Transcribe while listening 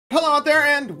Hello out there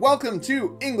and welcome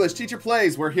to English Teacher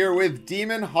Plays. We're here with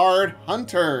Demonheart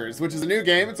Hunters, which is a new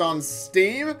game. It's on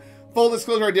Steam. Full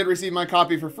disclosure, I did receive my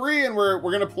copy for free and we're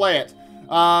gonna play it.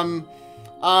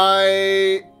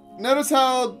 I notice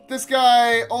how this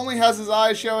guy only has his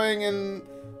eyes showing and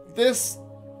this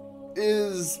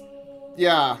is,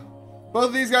 yeah. Both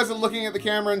of these guys are looking at the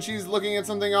camera and she's looking at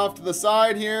something off to the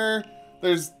side here.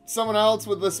 There's someone else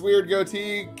with this weird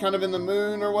goatee kind of in the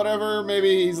moon or whatever.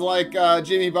 Maybe he's like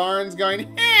Jimmy Barnes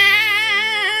going,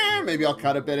 ah! Maybe I'll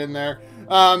cut a bit in there.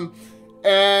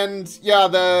 And yeah,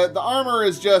 the armor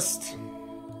is just...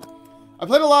 I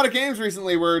played a lot of games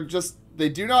recently where just they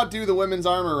do not do the women's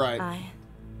armor right. I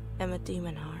am a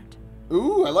Demonheart.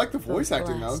 Ooh, I like the voice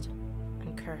acting though.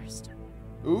 And cursed.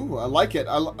 Ooh, I like it.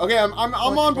 Okay, I'm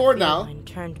on board now.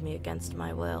 Turned me against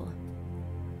my will.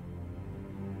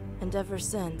 And ever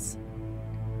since,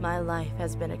 my life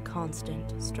has been a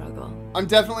constant struggle. I'm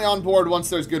definitely on board once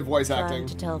there's good voice acting. Trying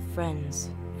to tell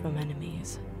friends from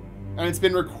enemies. And it's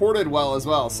been recorded well as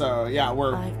well, so yeah,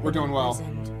 we're doing well.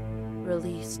 Imprisoned,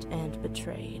 released, and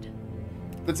betrayed.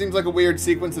 That seems like a weird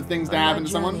sequence of things to happen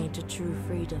to someone. On my journey to true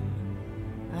freedom,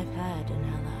 I've had an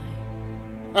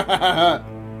ally.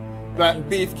 That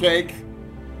beefcake.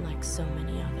 Like so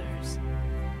many others.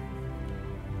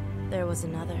 There was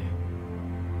another.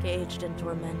 Caged and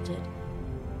tormented.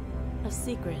 A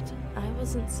secret I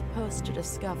wasn't supposed to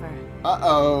discover.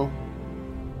 Uh-oh.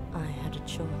 I had a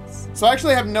choice. So I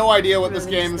actually have no idea what this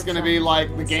game is going to be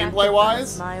like, the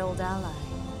gameplay-wise. My old ally.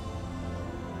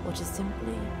 Or to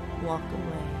simply walk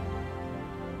away.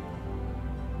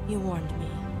 You warned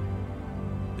me.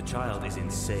 The child is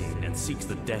insane and seeks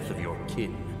the death of your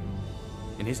kin.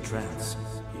 In his trance,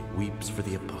 he weeps for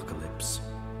the apocalypse.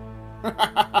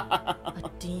 A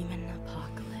demon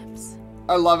apocalypse.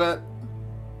 I love it.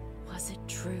 Was it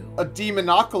true? A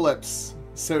demonocalypse,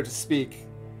 so to speak.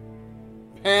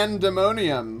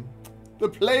 Pandemonium. The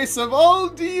place of all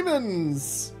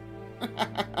demons.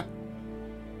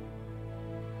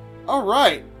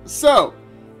 Alright, so.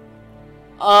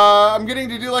 I'm getting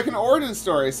to do like an origin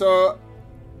story. So,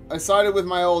 I sided with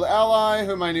my old ally,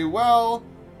 whom I knew well,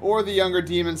 or the younger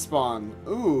demon spawn.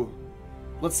 Ooh.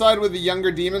 Let's side with the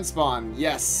younger demon spawn.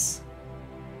 Yes.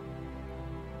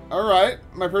 Alright.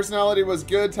 My personality was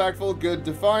good, tactful, good,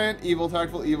 defiant, evil,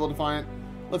 tactful, evil, defiant.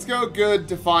 Let's go good,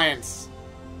 defiance.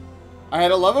 I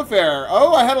had a love affair.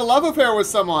 Oh, I had a love affair with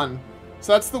someone.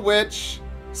 So that's the witch.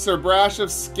 Sir Brash of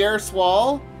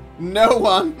Scareswall. No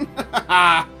one.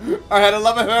 I had a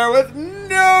love affair with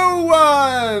no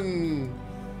one.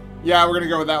 Yeah, we're gonna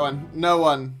go with that one. No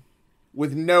one.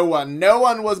 With no one. No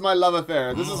one was my love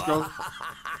affair. This is cool.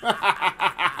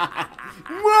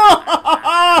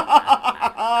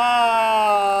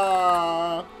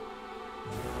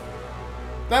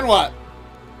 Then what?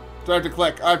 Do I have to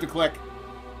click? I have to click.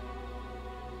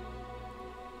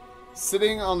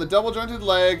 Sitting on the double-jointed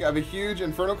leg of a huge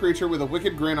infernal creature with a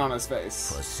wicked grin on his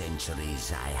face. For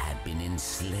centuries I have been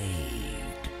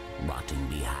enslaved, rotting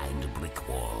behind brick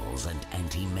walls and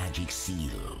anti-magic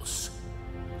seals.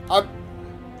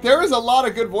 There is a lot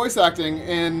of good voice acting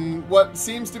in what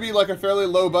seems to be like a fairly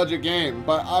low-budget game,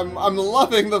 but I'm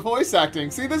loving the voice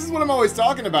acting. See, this is what I'm always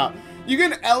talking about. You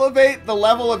can elevate the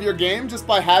level of your game just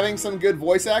by having some good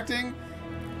voice acting.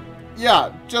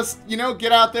 Yeah, just, you know,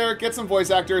 get out there, get some voice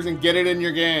actors, and get it in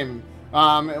your game.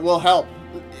 It will help.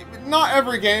 Not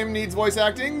every game needs voice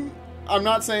acting. I'm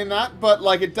not saying that, but,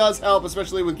 like, it does help,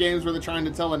 especially with games where they're trying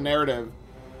to tell a narrative.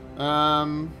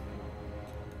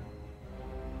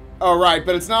 Oh, right,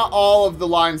 but it's not all of the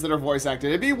lines that are voice acted.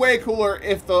 It'd be way cooler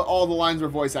if all the lines were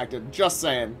voice acted. Just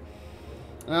saying.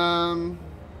 Trim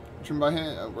by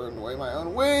hand, I've burned away my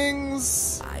own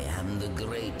wings. I am the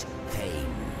great Pain,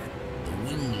 the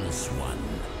wingless one,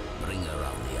 bringer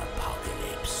of the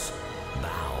apocalypse.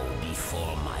 Bow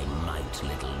before my might,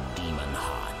 little demon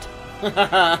heart.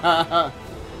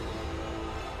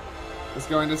 It's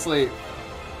going to sleep.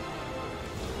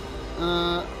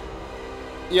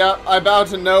 Yeah, I bow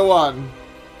to no one.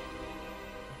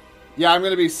 Yeah, I'm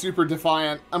gonna be super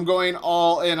defiant. I'm going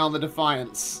all in on the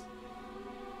defiance.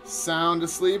 Sound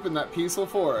asleep in that peaceful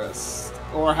forest.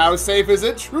 Or how safe is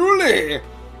it truly?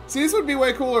 See, this would be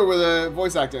way cooler with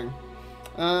voice acting.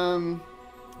 How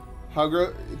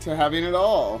to having it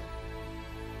all.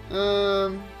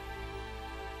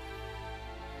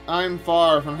 I'm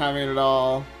far from having it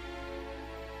all.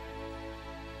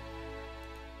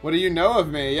 What do you know of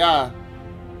me? Yeah.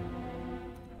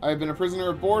 I've been a prisoner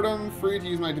of boredom, free to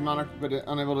use my demonic, but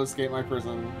unable to escape my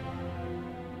prison.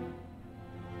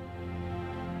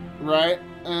 Right?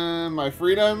 My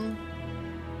freedom.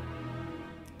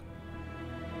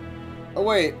 Oh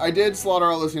wait, I did slaughter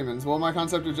all those humans. Well, my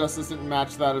concept of justice didn't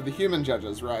match that of the human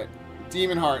judges, right?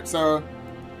 Demonheart. So,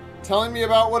 telling me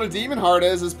about what a Demonheart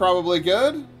is probably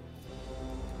good.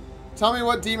 Tell me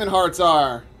what Demonhearts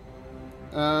are.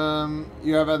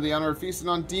 You have had the honor of feasting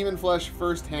on demon flesh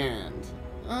firsthand.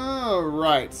 Oh,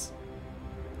 right.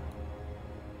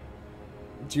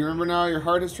 Do you remember now? Your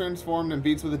heart has transformed and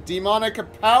beats with a demonic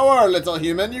power, little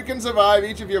human. You can survive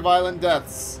each of your violent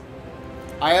deaths.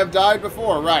 I have died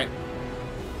before, right.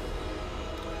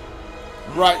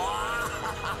 Right.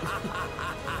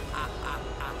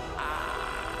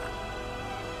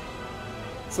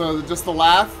 So, just the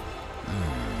laugh.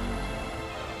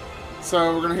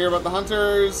 So, we're gonna hear about the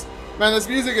hunters. Man, this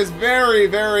music is very,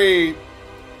 very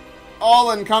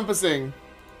all-encompassing.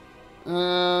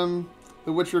 The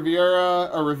Witch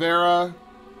Rivera.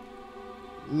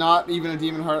 Not even a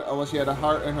demon heart, unless she had a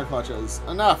heart in her clutches.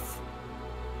 Enough.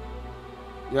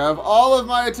 You have all of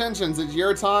my attentions. It's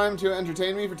your time to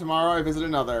entertain me, for tomorrow I visit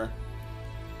another.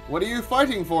 What are you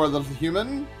fighting for, little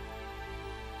human?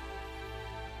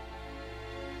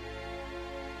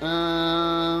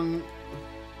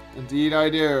 Indeed I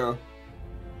do.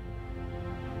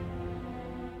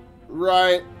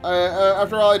 Right.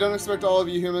 After all, I don't expect all of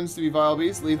you humans to be vile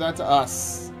beasts. Leave that to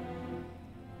us.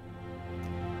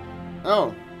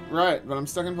 Oh, right. But I'm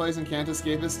stuck in place and can't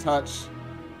escape his touch.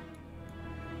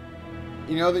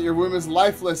 You know that your womb is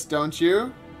lifeless, don't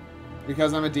you?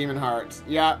 Because I'm a Demonheart.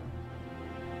 Yeah.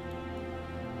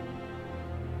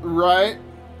 Right.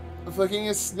 Flicking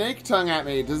his snake tongue at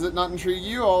me. Does it not intrigue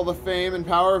you? All the fame and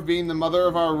power of being the mother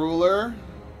of our ruler?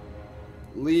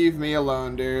 Leave me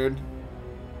alone, dude.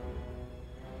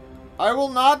 I will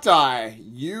not die.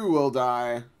 You will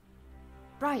die.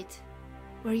 Right.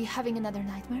 Were you having another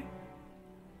nightmare?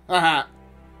 Haha.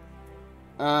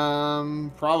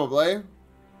 Probably.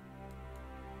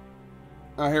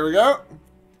 Here we go.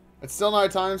 It's still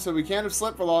nighttime, so we can't have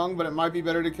slept for long, but it might be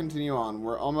better to continue on.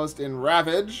 We're almost in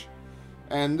Ravage,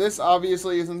 and this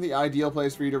obviously isn't the ideal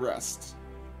place for you to rest.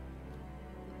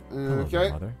 Hello,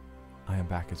 Okay. Mother. I am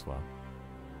back as well.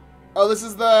 Oh, this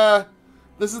is the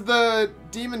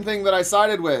demon thing that I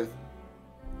sided with.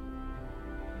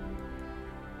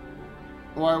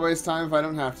 Why waste time if I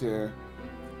don't have to?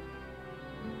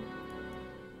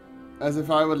 As if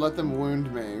I would let them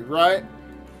wound me, right?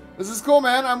 This is cool,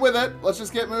 man. I'm with it. Let's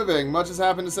just get moving. Much has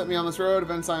happened to set me on this road.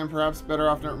 Events I am perhaps better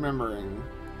off not remembering.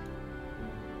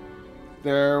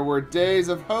 There were days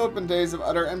of hope and days of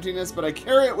utter emptiness, but I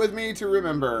carry it with me to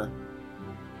remember.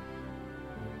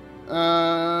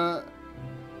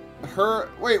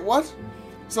 Wait, what?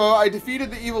 So I defeated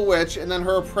the evil witch, and then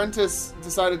her apprentice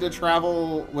decided to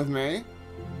travel with me.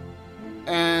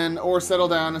 Or settle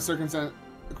down in circumstance.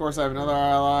 Of course, I have another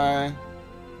ally.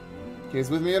 He is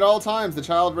with me at all times. The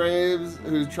child raves,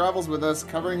 who travels with us,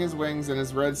 covering his wings and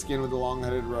his red skin with a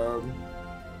long-headed robe.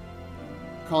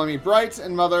 Calling me Bright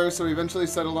and Mother, so we eventually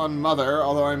settled on Mother,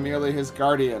 although I'm merely his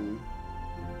guardian.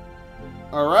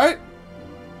 Alright?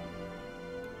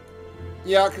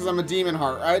 Yeah, because I'm a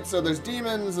Demonheart, right? So there's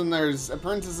demons, and there's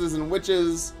apprentices and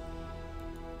witches.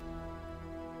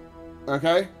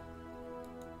 Okay.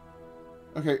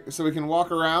 Okay, so we can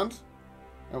walk around.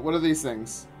 What are these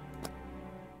things?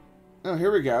 Oh,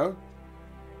 here we go.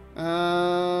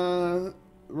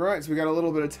 Right, so we got a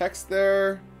little bit of text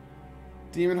there.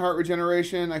 Demonheart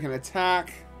regeneration. I can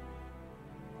attack.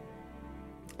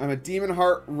 I'm a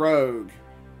Demonheart rogue.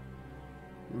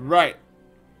 Right.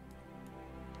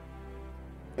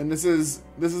 And this is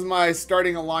my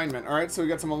starting alignment. Alright, so we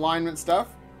got some alignment stuff.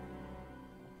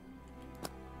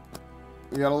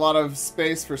 We got a lot of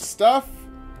space for stuff.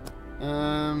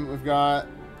 We've got...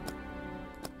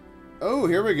 Oh,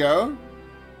 here we go.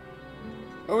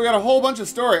 Oh, we got a whole bunch of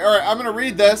story. Alright, I'm going to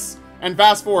read this and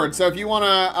fast forward. So if you want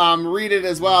to read it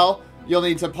as well, you'll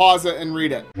need to pause it and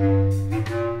read it.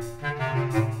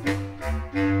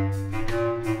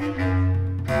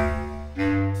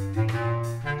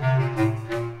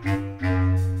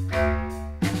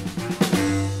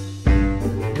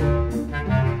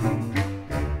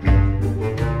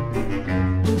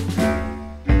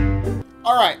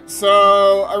 Alright,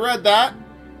 so I read that.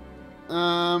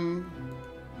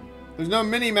 There's no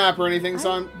mini-map or anything,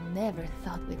 so I'm... never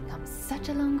thought we'd come such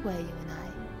a long way, you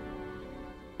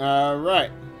and I.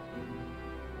 Right.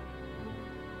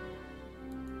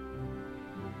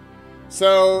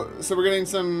 So we're getting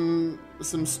some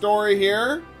story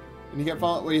here, and you kept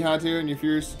following what you had to, and you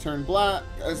refused to turn black,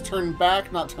 turn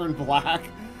back, not turn black.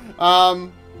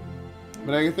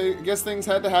 But I guess things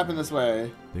had to happen this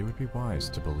way. They would be wise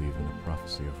to believe in the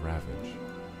prophecy of Ravage.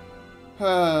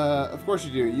 Of course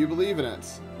you do. You believe in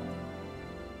it.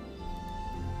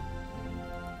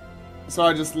 So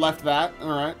I just left that.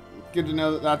 Alright. Good to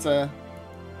know that that's an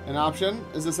option.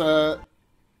 Is this a...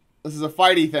 This is a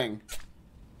fighty thing.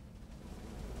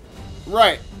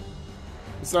 Right.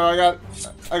 So I got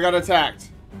attacked.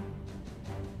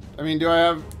 I mean, do I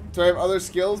have other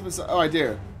skills besides... Oh, I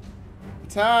do.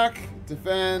 Attack,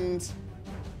 defend,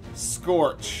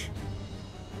 scorch.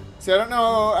 See, I don't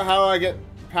know how I get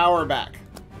power back.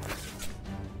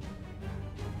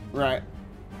 Right.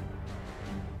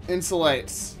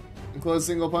 Insulates. Enclose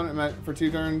single opponent for 2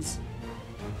 turns.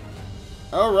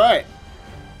 Oh, right.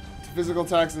 Physical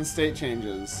attacks and state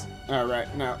changes.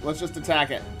 Alright, no, let's just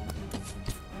attack it.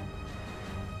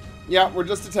 Yeah, we're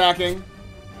just attacking.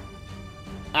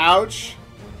 Ouch.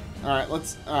 Alright,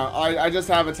 let's... I just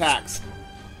have attacks.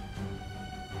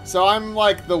 So I'm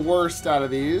like the worst out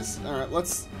of these. Alright,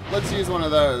 let's use one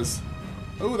of those.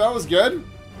 Ooh, that was good.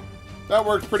 That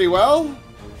worked pretty well.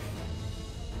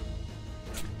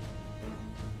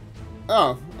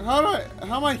 Oh,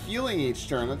 how am I healing each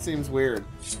turn? That seems weird.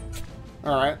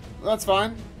 Alright, that's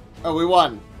fine. Oh, we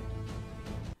won.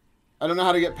 I don't know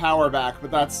how to get power back,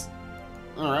 but that's...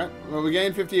 Alright, well, we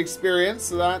gained 50 experience,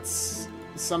 so that's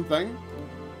something.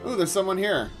 Ooh, there's someone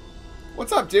here.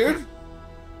 What's up, dude?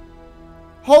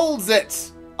 Holds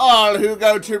it! All who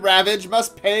go to Ravage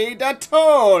must pay the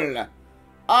toll!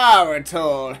 Our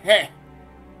toll, heh!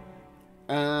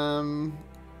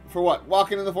 For what?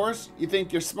 Walking in the forest? You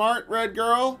think you're smart, red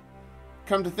girl?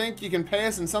 Come to think, you can pay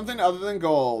us in something other than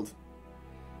gold.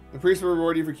 The priest will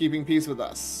reward you for keeping peace with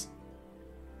us.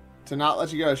 To not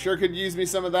let you go. Sure could use me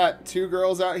some of that. 2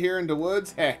 girls out here in the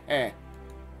woods? Heh heh.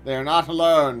 They are not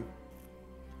alone.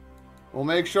 We'll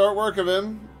make short work of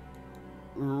him.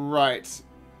 Right.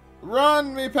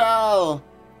 Run, me pal!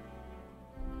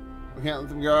 We can't let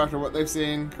them go after what they've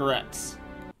seen. Correct.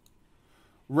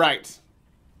 Right.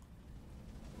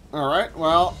 Alright,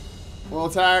 well, we'll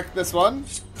attack this one.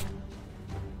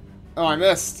 Oh, I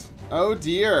missed. Oh,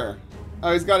 dear.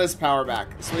 Oh, he's got his power back.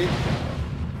 Sweet.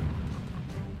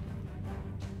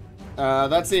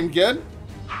 That seemed good.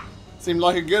 Seemed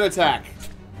like a good attack.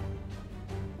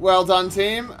 Well done,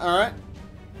 team. Alright.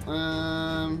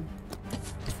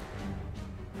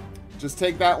 Just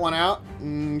take that one out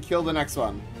and kill the next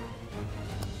one.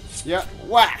 Yep.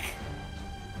 Whack!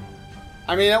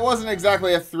 I mean, it wasn't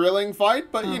exactly a thrilling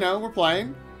fight, but, you know, we're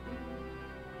playing.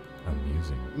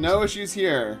 Amusing. No issues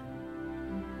here.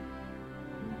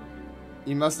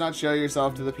 You must not show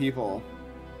yourself to the people.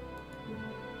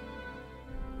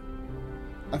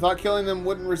 I thought killing them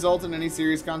wouldn't result in any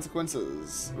serious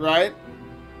consequences, right?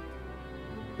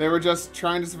 They were just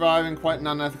trying to survive in quite an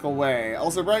unethical way.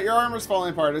 Also, Bright, your armor's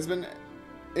falling apart.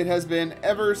 It has been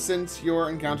ever since your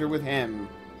encounter with him.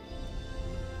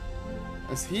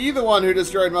 Is he the one who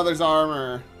destroyed Mother's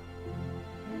armor?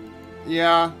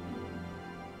 Yeah.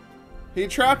 He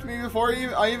trapped me before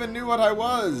I even knew what I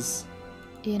was.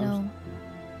 You know...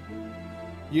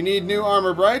 You need new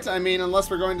armor, Bright? I mean, unless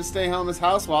we're going to stay home as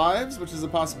housewives, which is a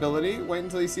possibility. Wait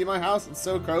until you see my house. It's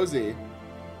so cozy.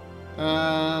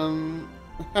 And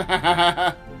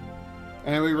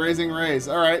we raising Rays.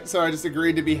 Alright, so I just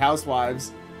agreed to be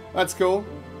housewives. That's cool.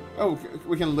 Oh,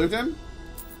 we can loot him?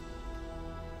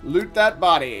 Loot that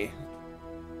body.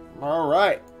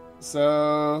 Alright.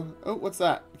 So... Oh, what's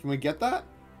that? Can we get that?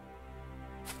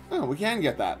 Oh, we can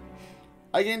get that.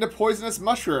 I gained a poisonous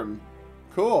mushroom.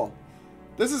 Cool.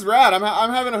 This is rad.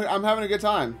 I'm having a good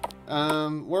time.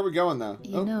 Where are we going though?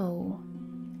 You know...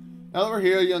 Now that we're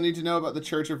here, you'll need to know about the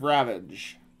Church of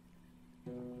Ravage.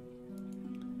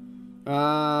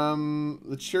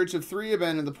 The Church of Three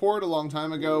abandoned the port a long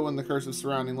time ago when the curse of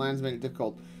surrounding lands made it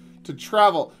difficult to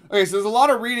travel. Okay, so there's a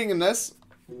lot of reading in this.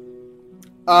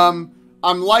 I'm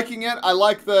liking it. I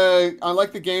like the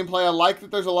gameplay. I like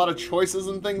that there's a lot of choices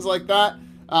and things like that.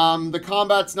 The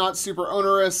combat's not super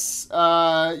onerous.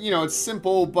 You know, it's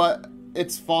simple, but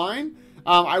it's fine.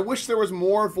 I wish there was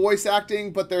more voice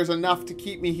acting, but there's enough to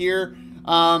keep me here.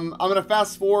 I'm gonna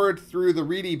fast forward through the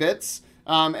ready bits,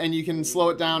 and you can slow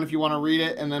it down if you want to read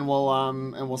it, and then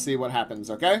we'll see what happens.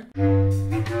 Okay.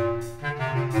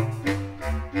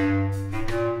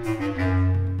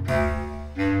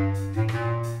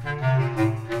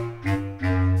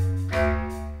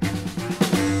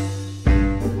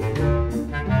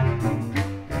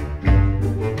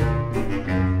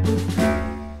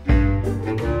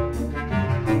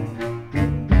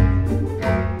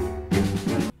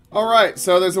 Alright,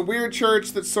 so there's a weird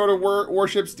church that sort of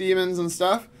worships demons and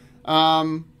stuff.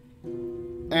 And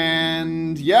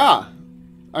yeah.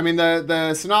 I mean,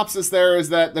 the synopsis there is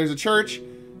that there's a church.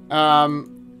 They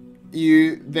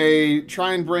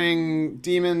try and bring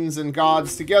demons and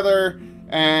gods together.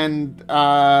 And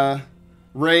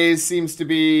Ray's seems to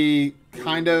be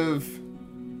kind of...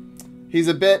 He's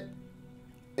a bit...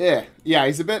 Yeah,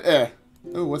 he's a bit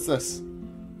Ooh, what's this?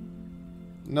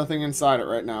 Nothing inside it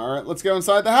right now. Alright, let's go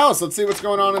inside the house. Let's see what's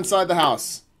going on inside the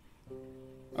house.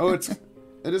 Oh, it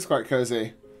is quite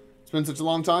cozy. It's been such a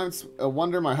long time. It's a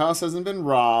wonder my house hasn't been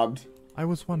robbed. I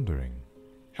was wondering.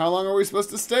 How long are we supposed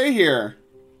to stay here?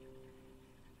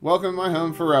 Welcome to my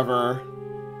home forever.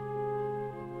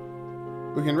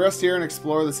 We can rest here and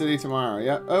explore the city tomorrow.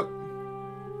 Yeah. Oh.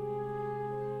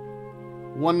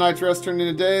 One night's rest turned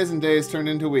into days, and days turned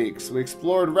into weeks. We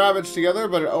explored Ravage together,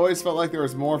 but it always felt like there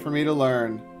was more for me to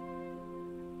learn.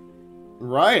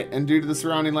 Right, and due to the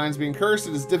surrounding lands being cursed,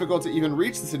 it is difficult to even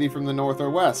reach the city from the north or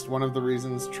west. One of the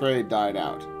reasons trade died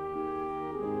out.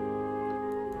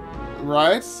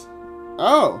 Right?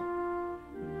 Oh.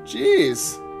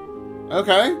 Jeez.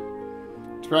 Okay.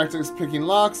 To practice picking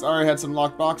locks, Ari had some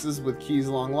locked boxes with keys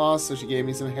long lost, so she gave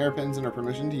me some hairpins and her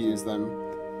permission to use them.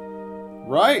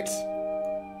 Right.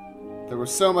 There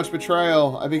was so much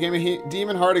betrayal. I became a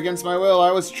Demonheart against my will.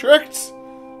 I was tricked!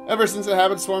 Ever since it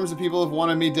happened, swarms of people have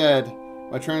wanted me dead.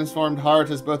 My transformed heart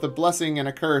is both a blessing and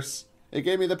a curse. It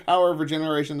gave me the power of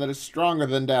regeneration that is stronger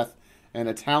than death, and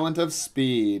a talent of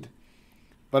speed.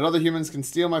 But other humans can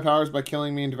steal my powers by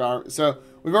killing me and devour... So,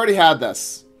 we've already had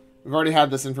this. We've already had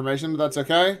this information, but that's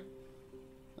okay.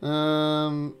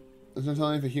 There's no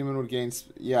telling if a human would gain...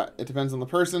 Yeah, it depends on the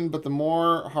person, but the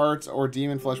more hearts or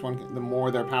demon flesh one, the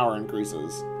more their power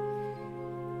increases.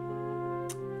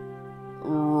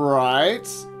 Right.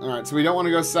 Alright, so we don't want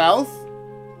to go south.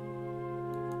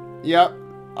 Yep.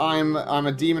 I'm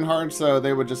a Demonheart, so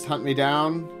they would just hunt me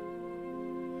down.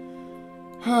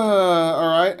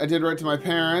 Alright, I did write to my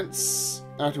parents.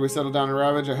 After we settled down in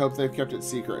Ravage, I hope they've kept it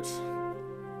secret.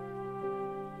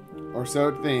 Or so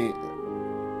it think.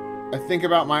 I think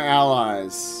about my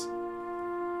allies.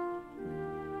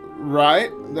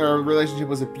 Right, their relationship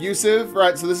was abusive.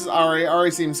 Right, so this is Ari. Ari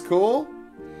seems cool.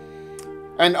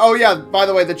 And, oh yeah, by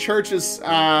the way, the church is,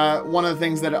 one of the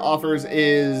things that it offers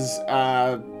is,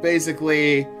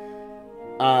 basically,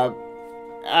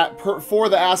 for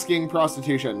the asking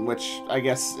prostitution, which I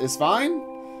guess is fine.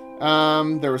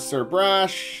 There was Sir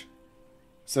Brash.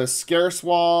 So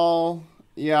Scarecewall.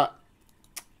 Yeah.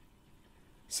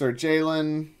 Sir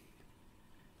Jalen.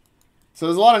 So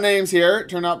there's a lot of names here. It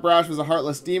turned out Brash was a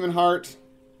heartless Demonheart.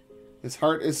 His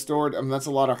heart is stored... that's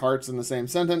a lot of hearts in the same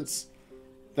sentence.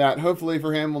 That, hopefully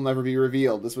for him, will never be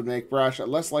revealed. This would make Brash a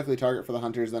less likely target for the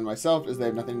hunters than myself, as they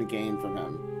have nothing to gain from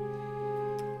him.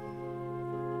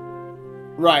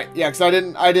 Right, yeah, because I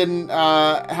didn't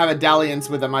have a dalliance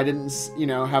with him. I didn't,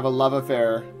 have a love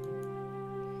affair.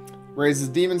 Raises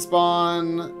demon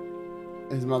spawn.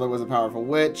 His mother was a powerful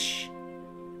witch.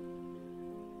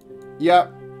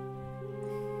 Yep.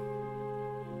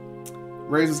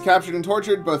 Reyes was captured and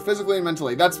tortured, both physically and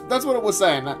mentally. That's what it was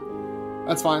saying.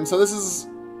 That's fine. So this is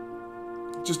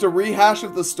just a rehash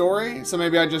of the story. So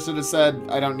maybe I just should have said,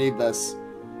 I don't need this.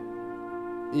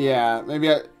 Yeah,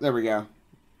 there we go.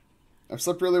 I've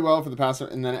slept really well for the past...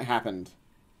 And then it happened.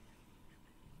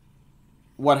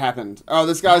 What happened? Oh,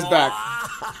 this guy's back.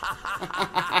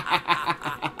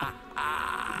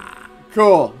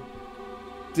 Cool.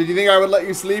 Did you think I would let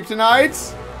you sleep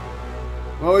tonight?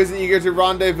 I'm always eager to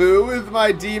rendezvous with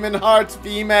my Demonheart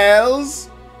females.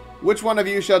 Which one of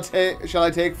you shall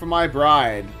I take for my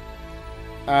bride?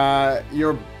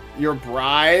 Your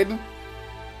bride?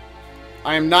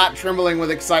 I am not trembling with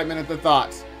excitement at the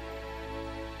thought.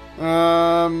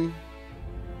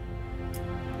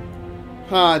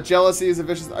 Jealousy is a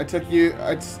vicious... I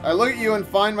look at you and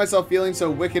find myself feeling so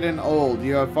wicked and old.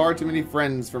 You have far too many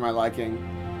friends for my liking.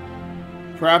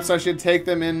 Perhaps I should take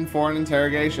them in for an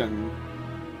interrogation.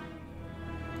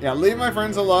 Yeah, leave my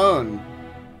friends alone.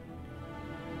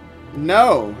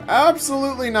 No,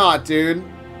 absolutely not, dude.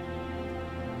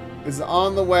 Is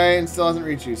on the way and still hasn't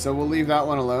reached you, so we'll leave that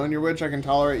one alone. Your witch I can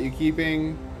tolerate you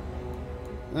keeping.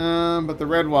 But the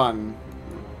red one.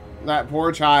 That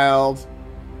poor child.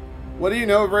 What do you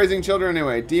know of raising children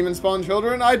anyway? Demon spawn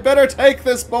children? I'd better take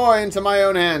this boy into my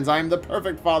own hands. I'm the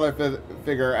perfect father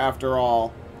figure after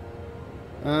all.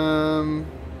 Leave.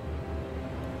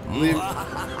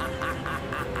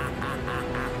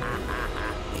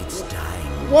 It's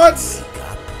time. What? Wake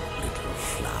up, little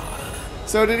flower.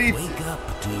 So did he... Wake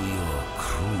up to your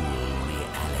cruel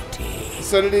reality.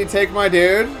 So did he take my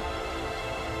dude?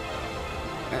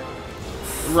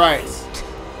 Right.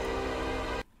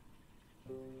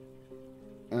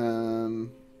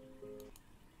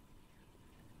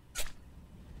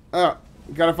 Oh,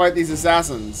 gotta fight these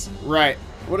assassins. Right.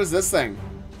 What is this thing?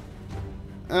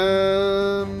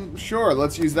 Sure,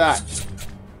 let's use that.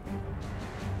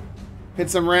 Hit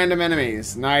some random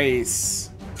enemies. Nice.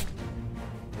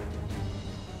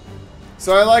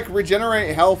 So I like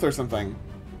regenerate health or something.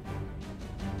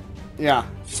 Yeah.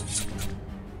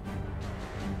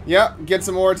 Yep, get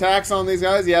some more attacks on these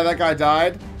guys. Yeah, that guy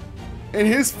died. In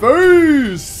his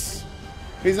face!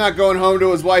 He's not going home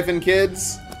to his wife and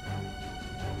kids.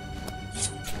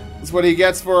 That's what he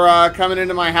gets for coming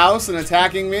into my house and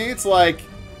attacking me. It's like,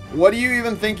 what do you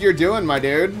even think you're doing, my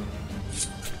dude?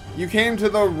 You came to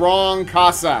the wrong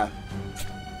casa.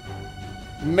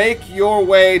 Make your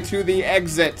way to the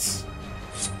exit.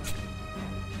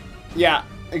 Yeah,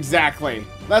 exactly.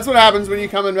 That's what happens when you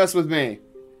come and mess with me.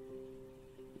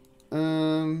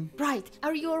 Right,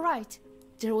 are you alright?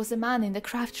 There was a man in the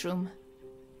craft room.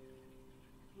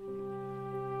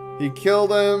 He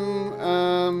killed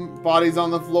him. Bodies on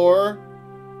the floor.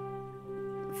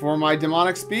 For my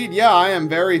demonic speed? Yeah, I am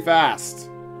very fast.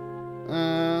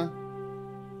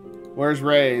 Where's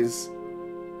Ray's?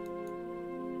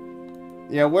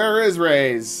 Yeah, where is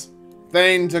Ray's?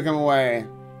 Thane took him away.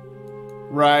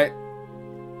 Right.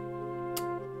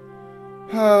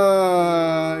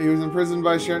 He was imprisoned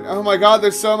by Sharon. Oh my god,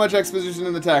 there's so much exposition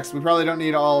in the text. We probably don't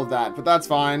need all of that, but that's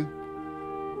fine.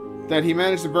 That he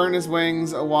managed to burn his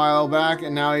wings a while back,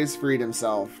 and now he's freed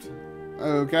himself.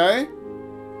 Okay.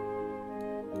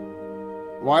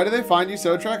 Why do they find you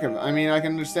so attractive? I mean, I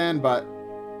can understand, but...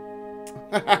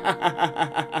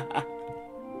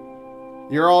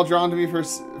 You're all drawn to me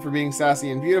for being sassy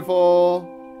and beautiful.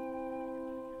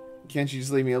 Can't you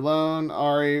just leave me alone?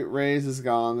 Ari, Ray's is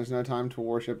gone. There's no time to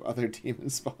worship other demon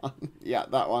spawn. Yeah,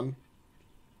 that one.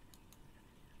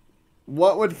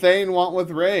 What would Thane want with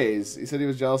Ray's? He said he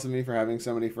was jealous of me for having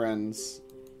so many friends.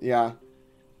 Yeah.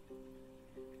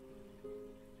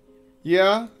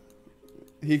 Yeah.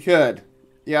 He could.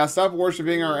 Yeah, stop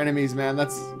worshipping our enemies, man.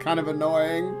 That's kind of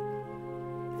annoying.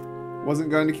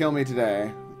 Wasn't going to kill me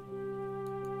today.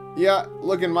 Yeah,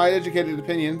 look, in my educated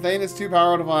opinion, Thane is too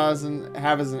powerful to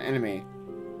have as an enemy.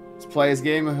 Let's play his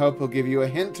game and hope he'll give you a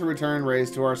hint to return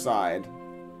Ray's to our side.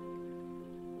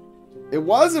 It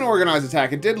was an organized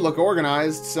attack. It did look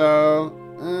organized, so...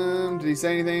 did he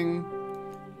say anything?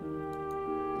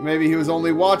 Maybe he was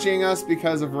only watching us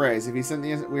because of Ray's. If he sent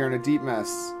the... We are in a deep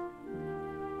mess.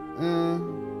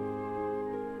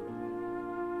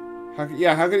 How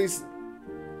could he...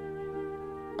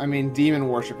 I mean, demon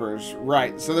worshippers.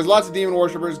 Right. So there's lots of demon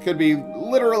worshippers. Could be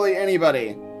literally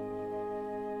anybody.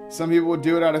 Some people would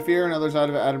do it out of fear and others out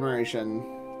of admiration.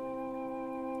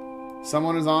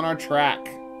 Someone is on our track.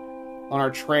 On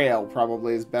our trail,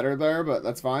 probably, is better there, but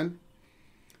that's fine.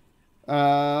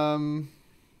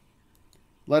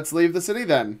 Let's leave the city,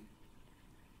 then.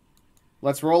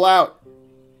 Let's roll out.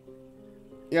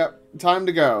 Yep, time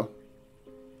to go.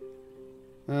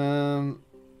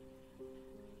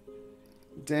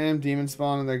 Damn demon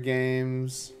spawn in their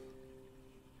games.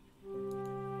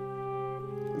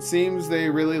 It seems they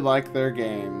really like their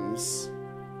games.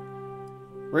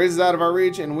 Ray's is out of our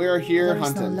reach, and we are here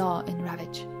hunted. There is no law in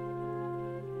Ravage.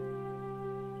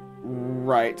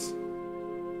 Right.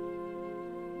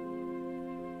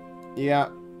 Yeah.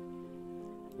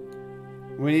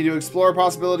 We need to explore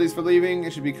possibilities for leaving.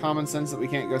 It should be common sense that we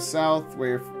can't go south, where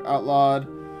you're outlawed.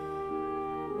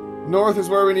 North is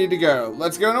where we need to go.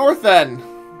 Let's go north, then.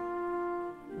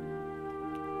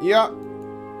 Yep.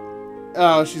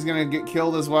 Oh, she's gonna get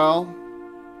killed as well.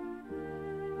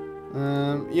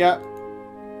 Yep.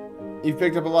 You've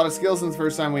picked up a lot of skills since the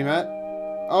first time we met.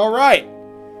 Alright.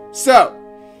 So,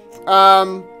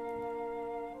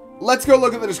 let's go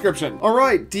look at the description.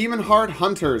 Alright, Demonheart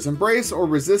Hunters. Embrace or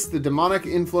resist the demonic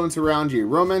influence around you.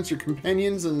 Romance your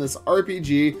companions in this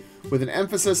RPG with an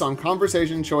emphasis on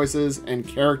conversation choices and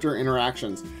character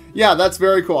interactions. Yeah, that's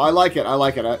very cool. I like it. I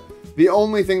like it. The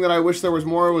only thing that I wish there was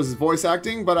more was voice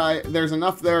acting, but there's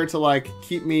enough there to like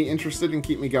keep me interested and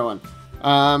keep me going.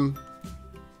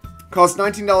 Costs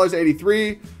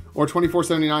 $19.83 or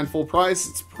 $24.79 full price.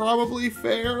 It's probably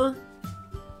fair.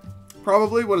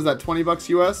 Probably. What is that? 20 bucks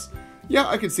US? Yeah,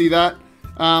 I could see that.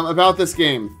 About this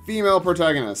game. Female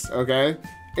protagonist. Okay.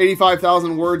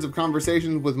 85,000 words of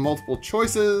conversation with multiple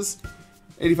choices.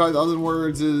 85,000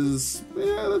 words is...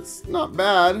 yeah, that's not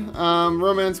bad.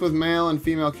 Romance with male and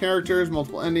female characters.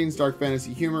 Multiple endings. Dark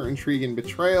fantasy humor. Intrigue and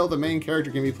betrayal. The main character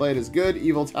can be played as good,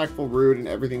 evil, tactful, rude, and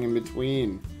everything in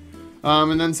between.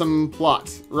 And then some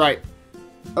plot. Right.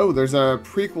 Oh, there's a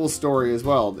prequel story as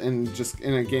well. In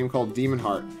a game called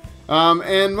Demonheart.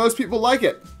 And most people like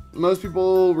it. Most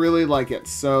people really like it,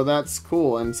 so that's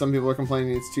cool. And some people are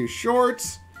complaining it's too short.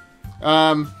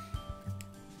 Yeah,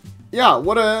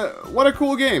 what a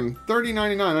cool game.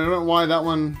 $30.99. I don't know why that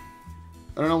one.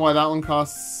 I don't know why that one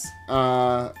costs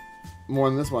more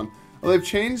than this one. Well, they've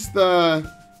changed the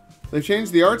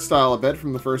art style a bit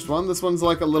from the first one. This one's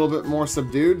like a little bit more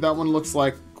subdued. That one looks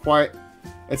like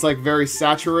it's like very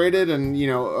saturated, and you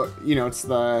know, it's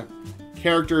the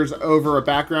characters over a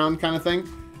background kind of thing.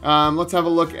 Let's have a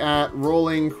look at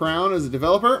Rolling Crown as a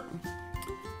developer.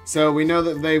 So we know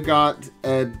that they've got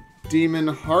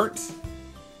Demonheart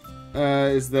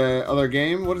is the other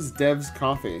game. What is Dev's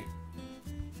Coffee?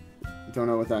 Don't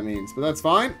know what that means, but that's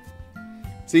fine.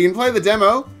 So you can play the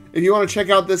demo. If you want to check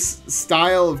out this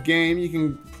style of game, you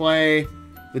can play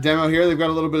the demo here. They've got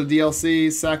a little bit of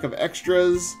DLC, sack of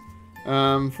extras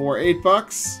for $8.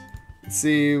 Let's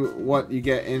see what you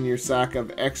get in your sack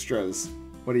of extras.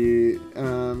 What do you...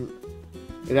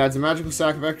 it adds a magical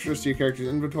sack of extras to your character's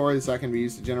inventory. The sack can be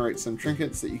used to generate some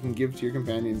trinkets that you can give to your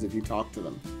companions if you talk to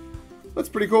them. That's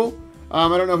pretty cool. I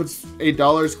don't know if it's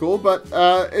 $8 cool, but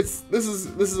this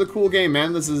is a cool game,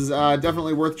 man. This is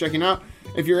definitely worth checking out.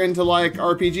 If you're into like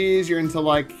RPGs, you're into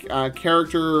like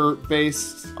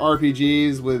character-based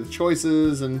RPGs with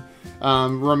choices and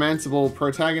romanceable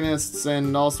protagonists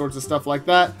and all sorts of stuff like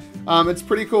that, it's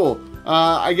pretty cool.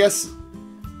 I guess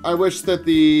I wish that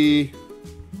the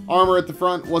armor at the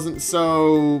front wasn't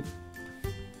so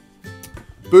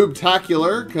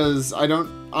boobtacular, because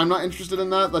I'm not interested in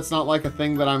that. That's not like a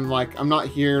thing that I'm not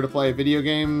here to play a video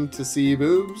game to see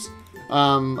boobs.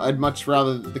 I'd much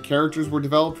rather the characters were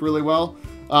developed really well.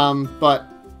 But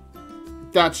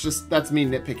that's me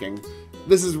nitpicking.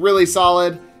 This is really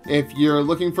solid. If you're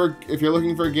looking for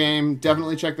a game,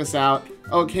 definitely check this out.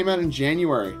 Oh, it came out in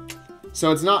January.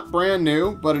 So it's not brand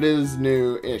new, but it is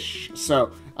new-ish.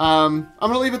 So, I'm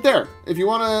going to leave it there. If you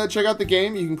want to check out the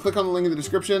game, you can click on the link in the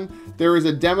description. There is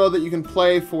a demo that you can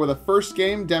play for the first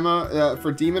game,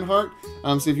 for Demonheart.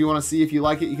 So if you want to see if you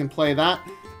like it, you can play that.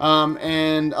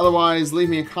 And otherwise, leave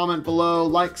me a comment below,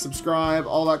 like, subscribe,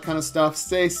 all that kind of stuff.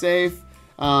 Stay safe,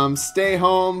 stay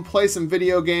home, play some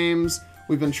video games.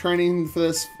 We've been training for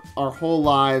this our whole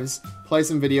lives. Play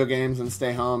some video games and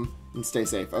stay home and stay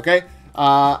safe, okay?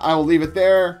 I will leave it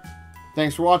there.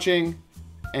 Thanks for watching,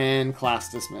 and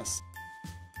class dismissed.